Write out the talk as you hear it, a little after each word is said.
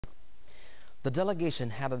The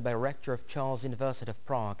delegation headed by Rector of Charles University of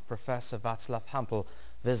Prague, Professor Václav Hampel,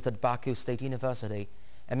 visited Baku State University.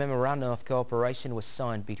 A memorandum of cooperation was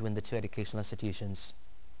signed between the two educational institutions.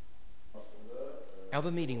 At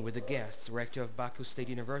the meeting with the guests, Rector of Baku State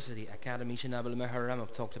University, Academician Abul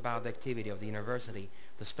Muharramov, talked about the activity of the university,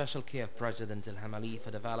 the special care of President Ilham Aliyev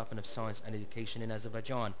for development of science and education in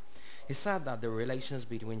Azerbaijan. He said that the relations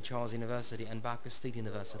between Charles University and Baku State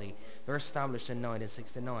University were established in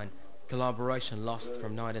 1969. Collaboration lasted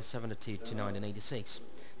from 1972 to 1986.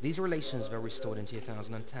 These relations were restored in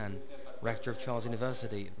 2010. Rector of Charles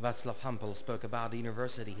University, Václav Hampel, spoke about the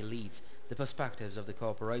university he leads, the perspectives of the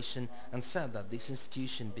cooperation, and said that this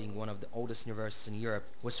institution, being one of the oldest universities in Europe,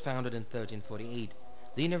 was founded in 1348.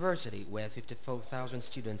 The university, where 54,000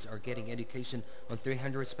 students are getting education on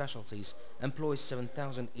 300 specialties, employs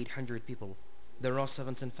 7,800 people. There are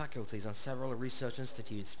 17 faculties and several research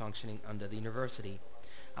institutes functioning under the university.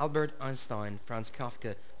 Albert Einstein, Franz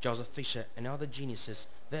Kafka, Joseph Fischer, and other geniuses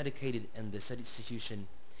were educated in this institution.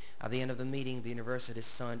 At the end of the meeting, the university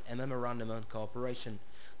signed a memorandum on cooperation.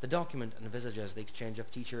 The document envisages the exchange of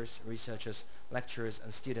teachers, researchers, lecturers,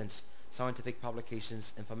 and students, scientific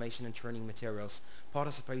publications, information and training materials,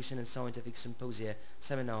 participation in scientific symposia,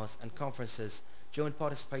 seminars, and conferences, joint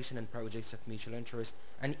participation in projects of mutual interest,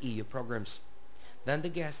 and EU programs. Then the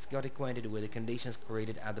guests got acquainted with the conditions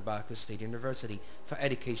created at the Baku State University for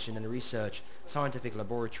education and research, scientific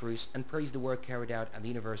laboratories, and praised the work carried out at the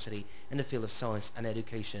university in the field of science and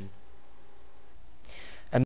education.